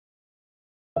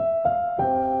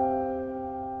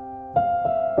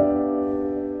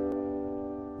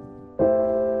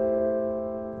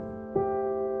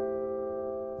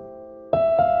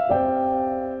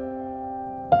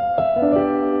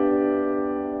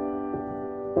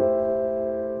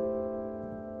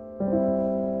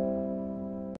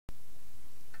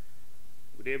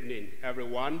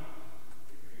everyone.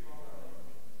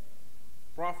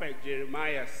 Prophet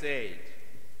Jeremiah said,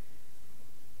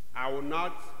 I will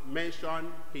not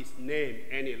mention his name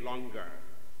any longer.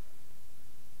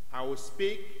 I will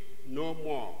speak no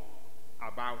more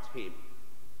about him.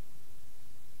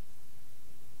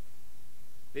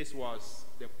 This was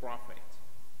the prophet.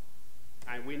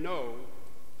 And we know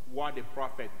what the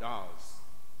prophet does.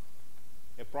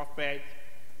 A prophet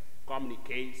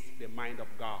communicates the mind of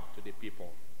God to the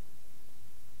people.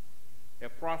 A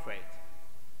prophet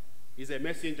is a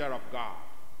messenger of God.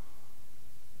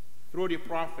 Through the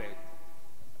prophet,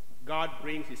 God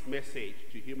brings his message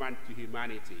to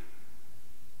humanity.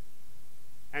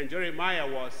 And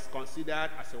Jeremiah was considered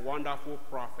as a wonderful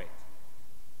prophet.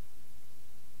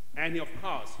 And of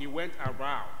course, he went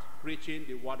around preaching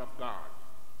the word of God,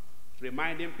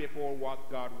 reminding people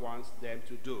what God wants them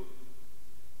to do.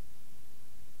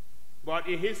 But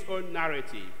in his own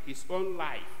narrative, his own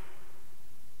life,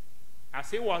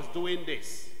 as he was doing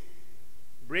this,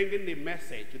 bringing the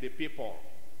message to the people,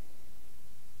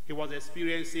 he was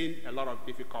experiencing a lot of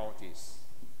difficulties,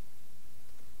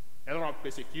 a lot of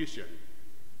persecution.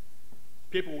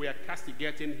 People were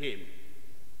castigating him.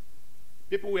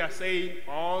 People were saying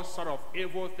all sort of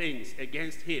evil things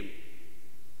against him.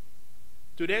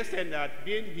 To the extent that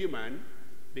being human,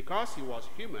 because he was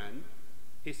human,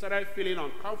 he started feeling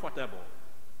uncomfortable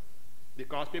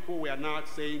because people were not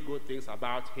saying good things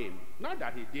about him. Not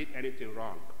that he did anything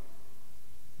wrong,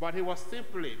 but he was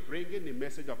simply bringing the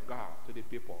message of God to the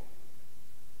people.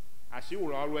 As you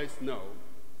will always know,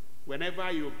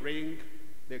 whenever you bring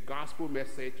the gospel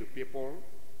message to people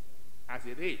as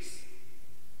it is,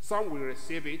 some will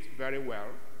receive it very well,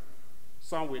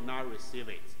 some will not receive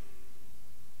it.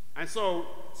 And so,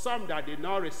 some that did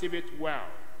not receive it well,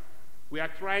 we are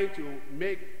trying to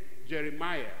make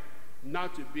Jeremiah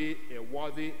not to be a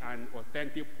worthy and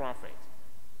authentic prophet.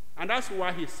 And that's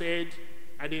why he said,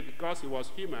 and because he was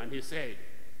human, he said,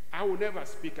 I will never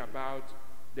speak about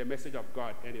the message of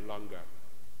God any longer.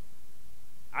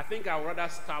 I think I would rather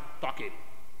stop talking.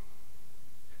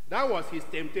 That was his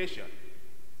temptation.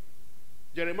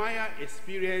 Jeremiah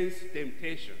experienced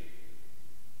temptation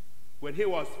when he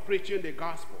was preaching the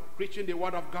gospel, preaching the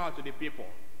word of God to the people.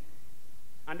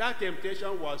 And that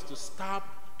temptation was to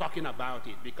stop talking about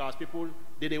it because people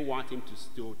didn't want him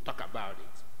to talk about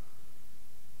it.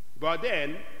 But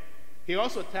then, he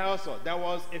also tells us there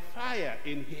was a fire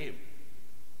in him.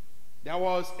 There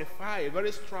was a fire, a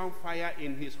very strong fire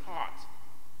in his heart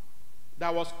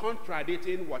that was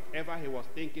contradicting whatever he was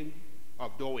thinking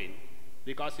of doing,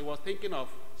 because he was thinking of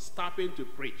stopping to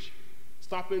preach,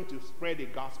 stopping to spread the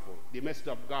gospel, the message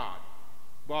of God.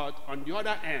 But on the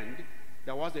other end,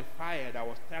 there was a fire that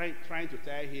was trying to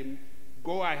tell him,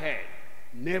 go ahead,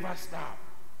 never stop,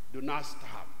 do not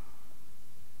stop.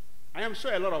 I am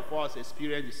sure a lot of us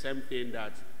experience the same thing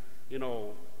that,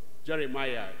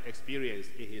 Jeremiah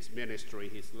experienced in his ministry,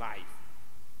 his life.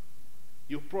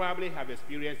 You probably have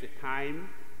experienced a time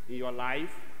in your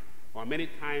life, or many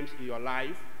times in your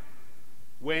life,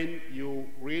 when you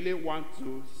really want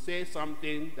to say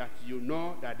something that you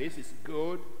know that this is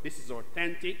good, this is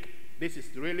authentic, this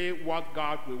is really what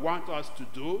God will want us to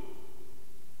do,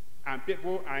 and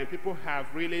people have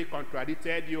really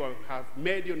contradicted you or have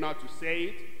made you not to say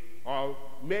it, or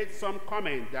made some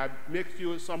comment that makes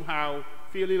you somehow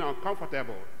feeling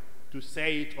uncomfortable to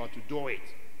say it or to do it.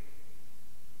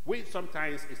 We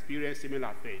sometimes experience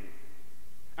similar things.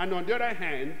 And on the other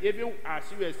hand, even as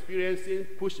you're experiencing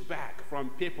pushback from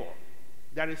people,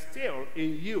 there is still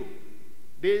in you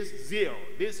this zeal,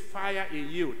 this fire in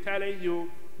you telling you,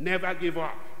 never give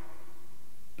up.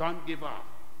 Don't give up,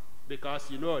 because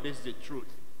you know this is the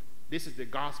truth. This is the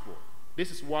gospel.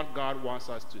 This is what God wants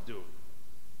us to do.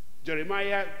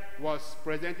 Jeremiah was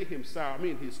presenting himself.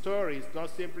 His story is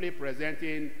not simply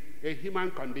presenting a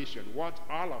human condition, what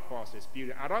all of us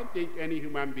experience. I don't think any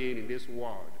human being in this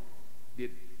world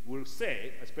will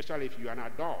say, especially if you're an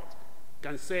adult,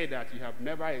 can say that you have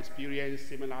never experienced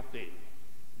similar thing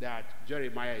that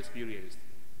Jeremiah experienced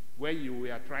when you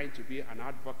were trying to be an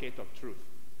advocate of truth,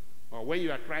 or when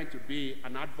you are trying to be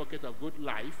an advocate of good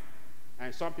life,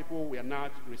 and some people were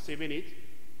not receiving it.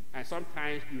 And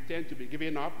sometimes you tend to be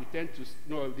giving up. You tend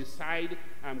to decide,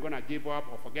 I'm going to give up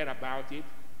or forget about it.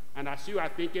 And as you are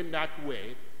thinking that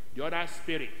way, the other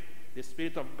spirit, the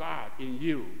Spirit of God in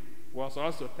you, was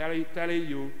also telling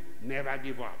you, never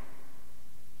give up.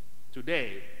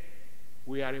 Today,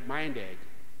 we are reminded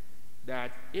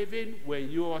that even when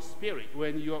your spirit,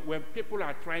 when people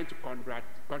are trying to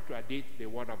contradict the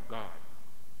word of God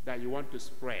that you want to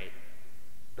spread,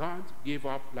 don't give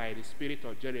up like the spirit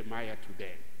of Jeremiah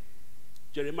today.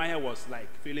 Jeremiah was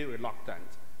like feeling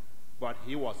reluctant, but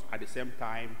he was at the same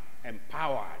time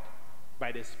empowered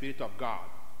by the Spirit of God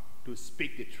to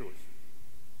speak the truth.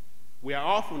 We are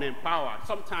often empowered.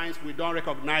 Sometimes we don't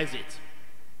recognize it.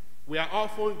 We are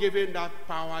often given that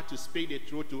power to speak the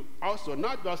truth, to also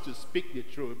not just to speak the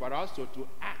truth, but also to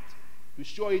act, to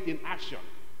show it in action.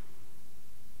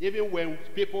 Even when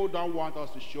people don't want us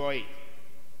to show it,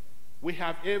 we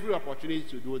have every opportunity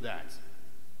to do that.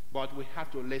 But we have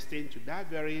to listen to that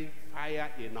very fire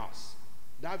in us,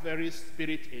 that very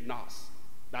spirit in us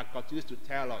that continues to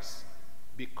tell us,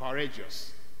 be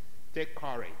courageous, take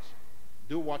courage,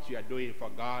 do what you are doing, for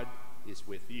God is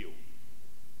with you.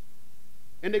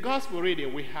 In the gospel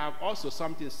reading, we have also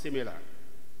something similar.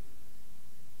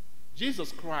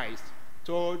 Jesus Christ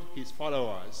told his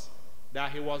followers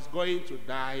that he was going to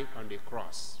die on the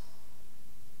cross,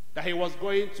 that he was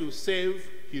going to save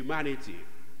humanity,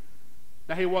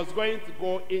 that he was going to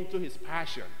go into his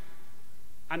passion.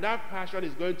 And that passion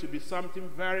is going to be something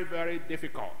very, very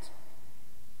difficult.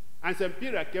 And St.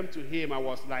 Peter came to him and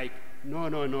was like, no,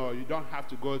 you don't have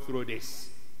to go through this.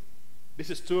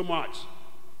 This is too much.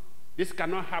 This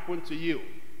cannot happen to you.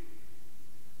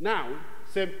 Now,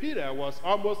 St. Peter was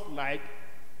almost like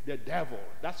the devil.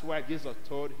 That's why Jesus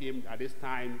told him at this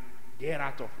time, get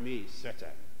out of me, Satan.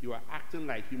 You are acting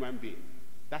like a human being.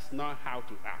 That's not how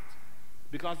to act.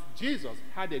 Because Jesus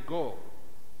had a goal,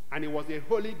 and it was a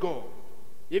holy goal.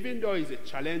 Even though it's a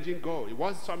challenging goal, it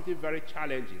was something very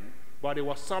challenging, but it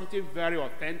was something very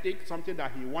authentic, something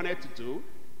that he wanted to do,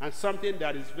 and something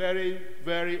that is very,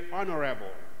 very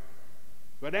honorable.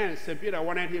 But then St. Peter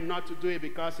wanted him not to do it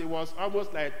because it was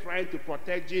almost like trying to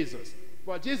protect Jesus.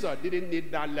 But Jesus didn't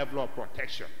need that level of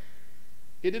protection.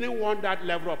 He didn't want that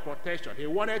level of protection. He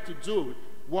wanted to do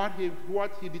what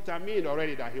he determined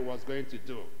already that he was going to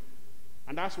do.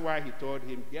 And that's why he told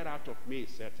him, get out of me,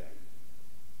 Satan.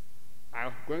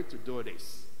 I'm going to do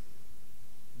this.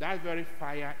 That very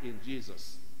fire in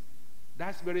Jesus,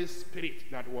 that very spirit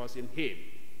that was in him,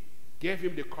 gave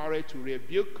him the courage to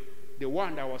rebuke the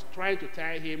one that was trying to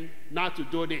tell him not to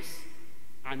do this.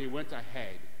 And he went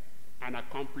ahead and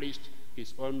accomplished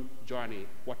his own journey,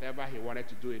 whatever he wanted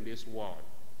to do in this world.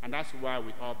 And that's why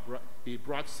he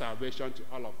brought salvation to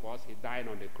all of us. He died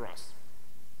on the cross.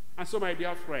 And so, my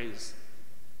dear friends,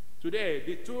 today,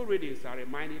 the two readings are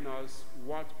reminding us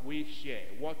what we share,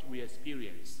 what we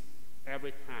experience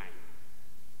every time.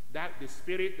 That the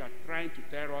spirit that trying to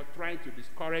terror, trying to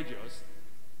discourage us,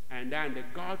 and then the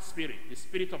God Spirit, the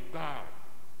Spirit of God,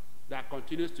 that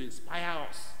continues to inspire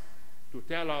us, to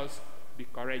tell us, be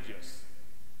courageous.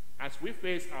 As we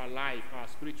face our life, our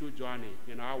spiritual journey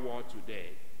in our world today,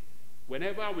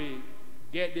 whenever we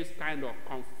get this kind of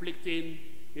conflicting,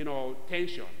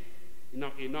 tension,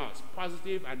 in us,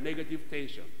 positive and negative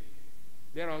tension,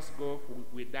 let us go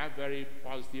with that very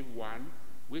positive one,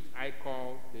 which I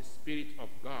call the Spirit of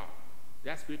God.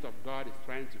 That Spirit of God is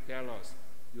trying to tell us,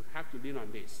 you have to lean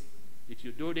on this. If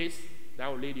you do this, that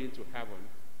will lead you into heaven.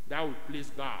 That will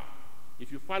please God. If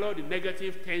you follow the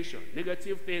negative tension,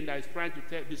 negative thing that is trying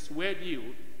to dissuade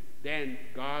you, then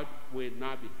God will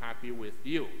not be happy with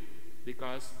you.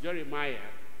 Because Jeremiah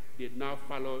did not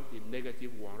follow the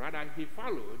negative one. Rather, he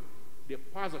followed the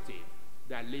positive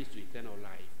that leads to eternal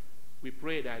life. We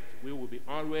pray that we will be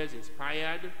always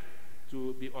inspired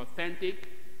to be authentic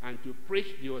and to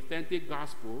preach the authentic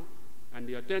gospel and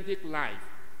the authentic life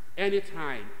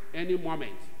anytime, any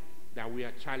moment that we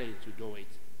are challenged to do it,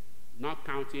 not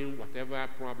counting whatever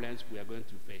problems we are going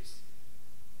to face.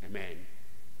 Amen.